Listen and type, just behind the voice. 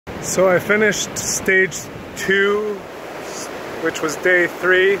So I finished stage 2, which was day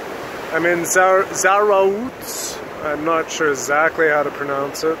 3. I'm in Zarautz. I'm not sure exactly how to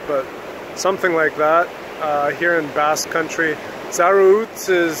pronounce it, but something like that, here in Basque country. Zarautz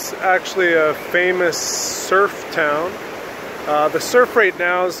is actually a famous surf town. The surf right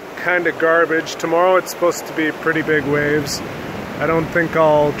now is kind of garbage. Tomorrow it's supposed to be pretty big waves. I don't think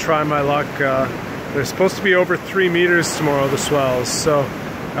I'll try my luck. They're supposed to be over 3 meters tomorrow, the swells, so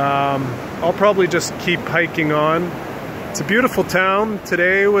I'll probably just keep hiking on. It's a beautiful town.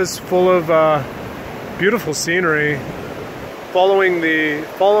 Today was full of beautiful scenery. Following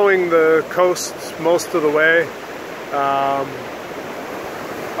the coast most of the way.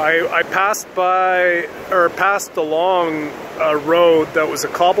 I passed along a road that was a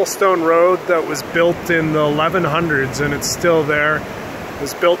cobblestone road that was built in the 1100s, and it's still there. It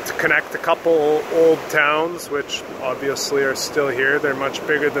was built to connect a couple old towns, which obviously are still here. They're much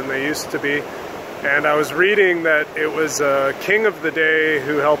bigger than they used to be. And I was reading that it was a king of the day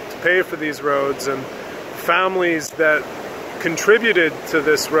who helped pay for these roads, and families that contributed to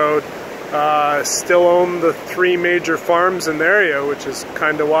this road still own the 3 major farms in the area, which is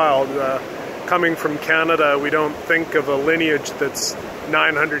kind of wild. Coming from Canada, we don't think of a lineage that's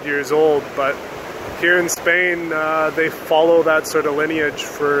 900 years old, but here in Spain, they follow that sort of lineage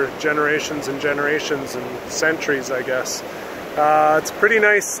for generations and generations and centuries, I guess. It's a pretty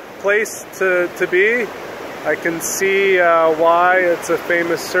nice place to be. I can see why it's a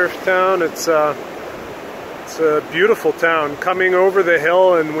famous surf town. It's a beautiful town. Coming over the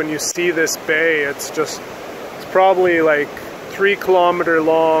hill, and when you see this bay, it's probably like 3-kilometer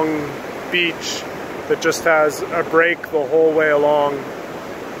long beach that just has a break the whole way along.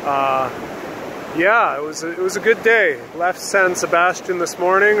 Yeah, it was a good day. Left San Sebastian this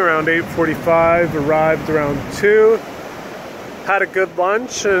morning around 8:45, arrived around 2. Had a good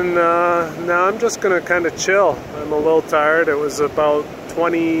lunch, and now I'm just gonna kind of chill. I'm a little tired. It was about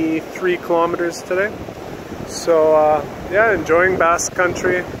 23 kilometers today. So yeah, enjoying Basque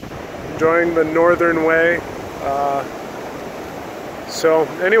country, enjoying the northern way. So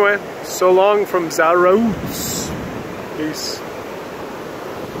anyway, so long from Zarautz. Peace.